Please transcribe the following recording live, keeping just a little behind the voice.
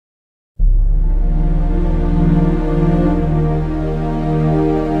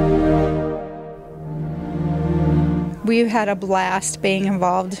We've had a blast being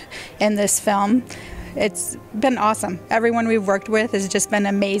involved in this film. It's been awesome. Everyone we've worked with has just been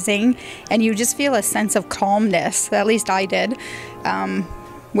amazing, and you just feel a sense of calmness, at least I did,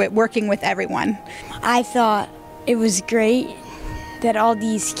 with working with everyone. I thought it was great that all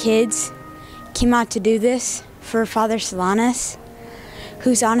these kids came out to do this for Father Solanus,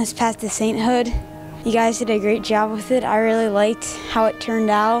 who's on his path to sainthood. You guys did a great job with it. I really liked how it turned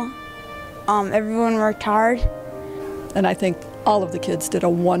out. Everyone worked hard. And I think all of the kids did a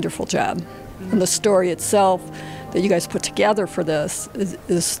wonderful job. And the story itself that you guys put together for this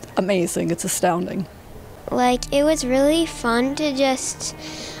is amazing. It's astounding. Like, it was really fun to just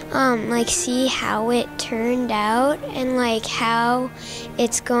see how it turned out, and like how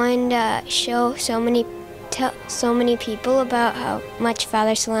it's going to show so many people about how much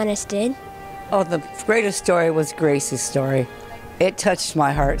Father Solanus did. Oh, the greatest story was Grace's story. It touched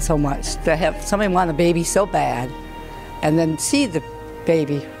my heart so much to have somebody want a baby so bad and then see the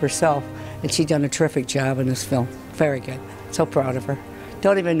baby herself. And she done a terrific job in this film. Very good. So proud of her.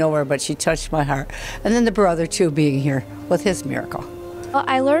 Don't even know her, but she touched my heart. And then the brother, too, being here with his miracle. Well,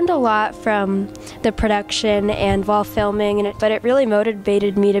 I learned a lot from the production and while filming, but it really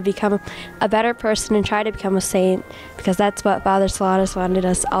motivated me to become a better person and try to become a saint, because that's what Father Solanus wanted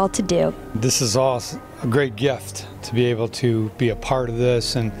us all to do. This is all a great gift to be able to be a part of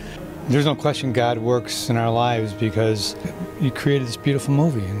this, and there's no question God works in our lives because He created this beautiful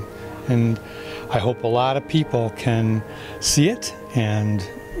movie. And I hope a lot of people can see it, and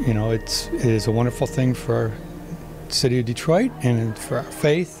it is a wonderful thing for the city of Detroit and for our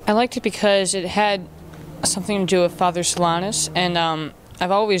faith. I liked it because it had something to do with Father Solanus, and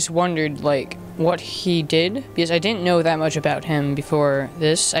I've always wondered what he did, because I didn't know that much about him before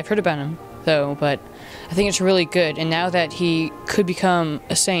this. I've heard about him though, but I think it's really good, and now that he could become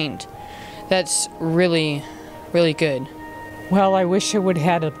a saint, that's really, really good. Well, I wish I would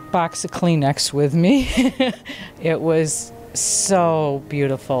have had a box of Kleenex with me. It was so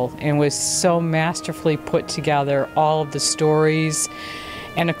beautiful and was so masterfully put together, all of the stories.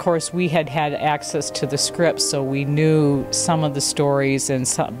 And of course, we had access to the script, so we knew some of the stories,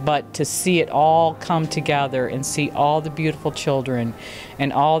 but to see it all come together and see all the beautiful children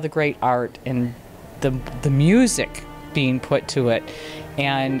and all the great art and the music being put to it,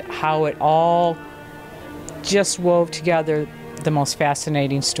 and how it all just wove together the most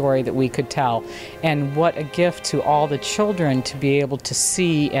fascinating story that we could tell. And what a gift to all the children to be able to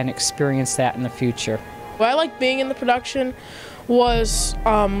see and experience that in the future. What I liked being in the production was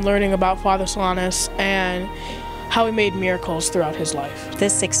learning about Father Solanus and how he made miracles throughout his life.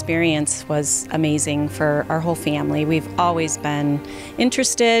 This experience was amazing for our whole family. We've always been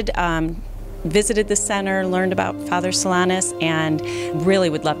interested, visited the center, learned about Father Solanus, and really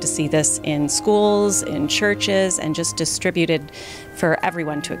would love to see this in schools, in churches, and just distributed for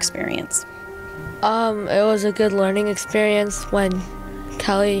everyone to experience. It was a good learning experience when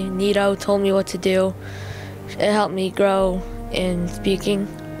Kelly Nito told me what to do. It helped me grow in speaking.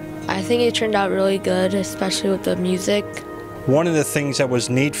 I think it turned out really good, especially with the music. One of the things that was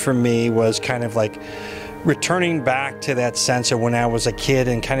neat for me was kind of like returning back to that sense of when I was a kid,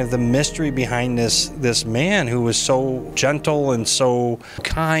 and kind of the mystery behind this man who was so gentle and so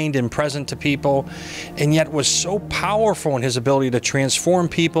kind and present to people, and yet was so powerful in his ability to transform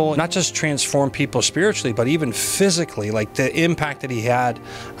people, not just transform people spiritually, but even physically, like the impact that he had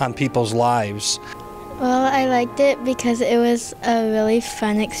on people's lives. Well, I liked it because it was a really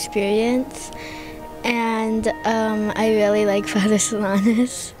fun experience, and I really like Father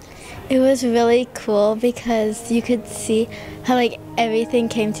Solanus. It was really cool because you could see how everything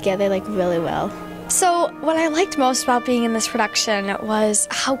came together really well. So what I liked most about being in this production was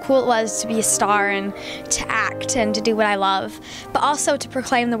how cool it was to be a star and to act and to do what I love, but also to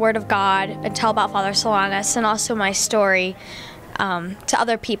proclaim the Word of God and tell about Father Solanus and also my story to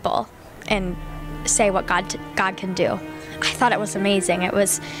other people and say what God can do. I thought it was amazing.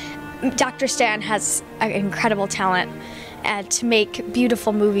 Dr. Stan has an incredible talent to make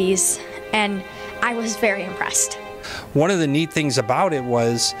beautiful movies, and I was very impressed. One of the neat things about it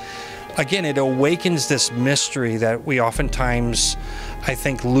was, again, it awakens this mystery that we oftentimes, I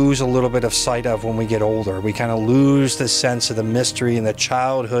think, lose a little bit of sight of when we get older. We kind of lose the sense of the mystery and the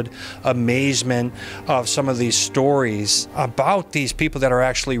childhood amazement of some of these stories about these people that are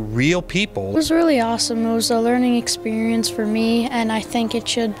actually real people. It was really awesome. It was a learning experience for me, and I think it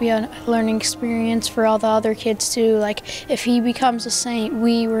should be a learning experience for all the other kids too. If he becomes a saint,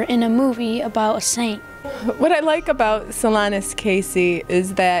 we were in a movie about a saint. What I like about Solanus Casey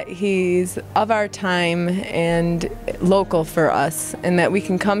is that he's of our time and local for us, and and that we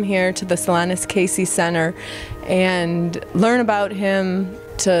can come here to the Solanus Casey Center and learn about him,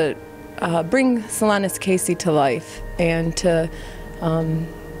 to bring Solanus Casey to life, and to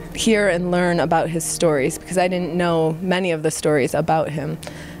hear and learn about his stories, because I didn't know many of the stories about him.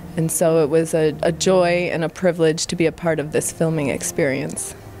 And so it was a joy and a privilege to be a part of this filming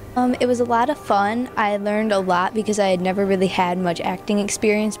experience. It was a lot of fun. I learned a lot because I had never really had much acting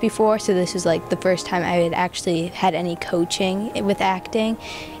experience before, so this was like the first time I had actually had any coaching with acting.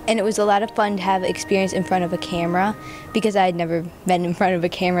 And it was a lot of fun to have experience in front of a camera because I had never been in front of a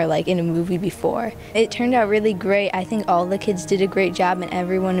camera like in a movie before. It turned out really great. I think all the kids did a great job, and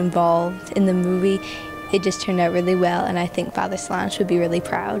everyone involved in the movie, it just turned out really well, and I think Father Solanus would be really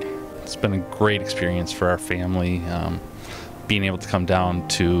proud. It's been a great experience for our family. Being able to come down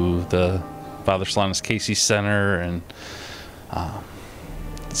to the Father Solanus Casey Center and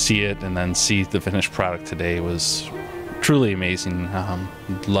see it, and then see the finished product today was truly amazing.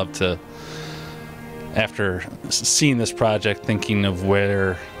 Love to, after seeing this project, thinking of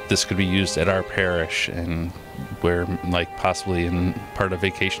where this could be used at our parish, and where, like, possibly in part of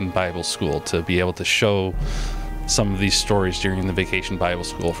Vacation Bible School, to be able to show some of these stories during the Vacation Bible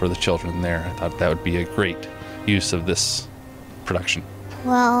School for the children there. I thought that would be a great use of this production.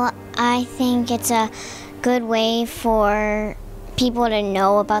 Well, I think it's a good way for people to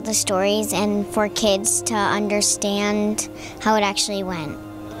know about the stories and for kids to understand how it actually went.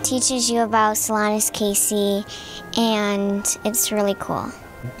 It teaches you about Solanus Casey, and it's really cool.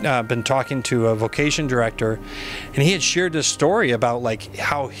 Been talking to a vocation director, and he had shared this story about like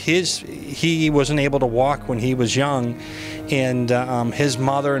how he wasn't able to walk when he was young, and his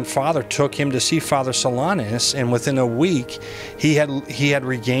mother and father took him to see Father Solanus, and within a week he had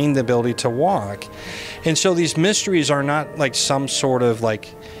regained the ability to walk. And so these mysteries are not like some sort of like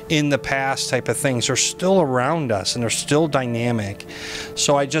in the past type of things. They're still around us, and they're still dynamic.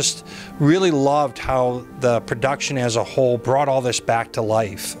 So I just really loved how the production as a whole brought all this back to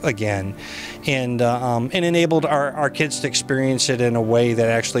life again, and enabled our kids to experience it in a way that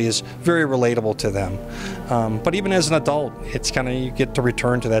actually is very relatable to them. But even as an adult, it's kind of, you get to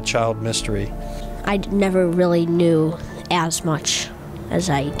return to that child mystery. I never really knew as much as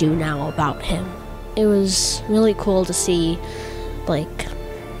I do now about him. It was really cool to see, like,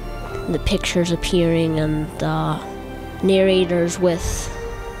 the pictures appearing and the narrators with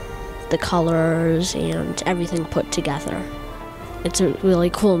the colors and everything put together. It's a really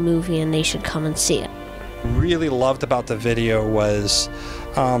cool movie, and they should come and see it. Really loved about the video was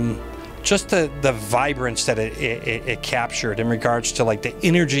just the vibrance that it captured in regards to like the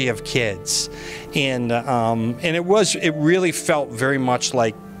energy of kids, and it really felt very much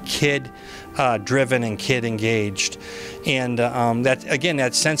like kid driven and kid engaged, and that, again,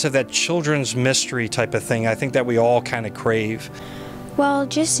 that sense of that children's mystery type of thing, I think that we all kind of crave. Well,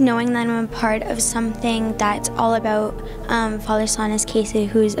 just knowing that I'm a part of something that's all about Father Solanus Casey,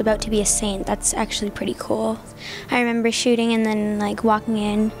 who's about to be a saint, that's actually pretty cool. I remember shooting and then like walking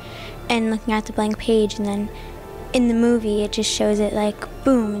in and looking at the blank page, and then in the movie it just shows it like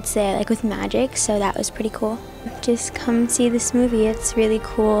boom, it's there like with magic, so that was pretty cool. Just come see this movie. It's really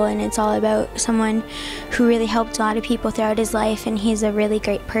cool, and it's all about someone who really helped a lot of people throughout his life, and he's a really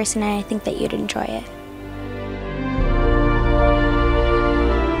great person, and I think that you'd enjoy it.